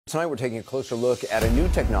Tonight we're taking a closer look at a new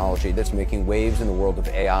technology that's making waves in the world of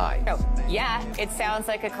AI. Oh, yeah, it sounds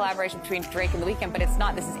like a collaboration between Drake and The Weeknd, but it's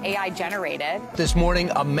not. This is AI generated. This morning,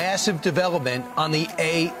 a massive development on the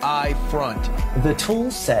AI front. The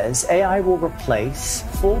tool says AI will replace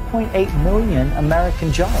 4.8 million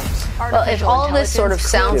American jobs. Well, if all of this sort of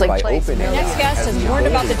sounds like Next Next guest has warned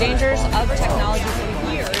about the dangers of technology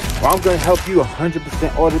for years. Well, I'm going to help you 100%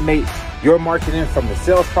 automate your marketing from the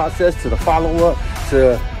sales process to the follow-up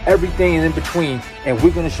to everything in between. And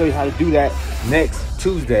we're going to show you how to do that next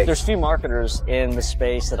Tuesday. There's few marketers in the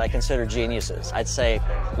space that I consider geniuses. I'd say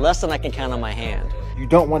less than I can count on my hand. You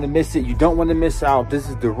don't want to miss it. You don't want to miss out. This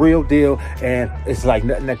is the real deal, and it's like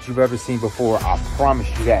nothing that you've ever seen before. I promise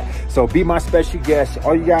you that. So be my special guest.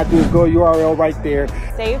 All you got to do is go to URL right there.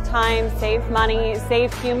 Save time, save money,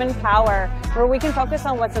 save human power, where we can focus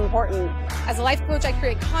on what's important. As a life coach, I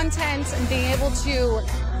create content, and being able to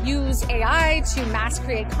use AI to mass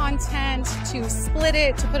create content, to split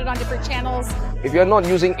it, to put it on different channels. If you're not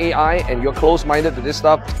using AI and you're close-minded to this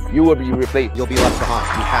stuff, you will be replaced. You'll be left behind.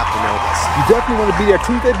 You have to know this. You definitely want to be there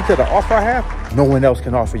Tuesday because the offer I have, no one else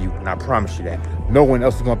can offer you, and I promise you that. No one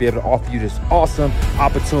else is going to be able to offer you this awesome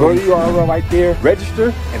opportunity. Go to the URL right there, register,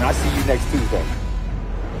 and I'll see you next Tuesday.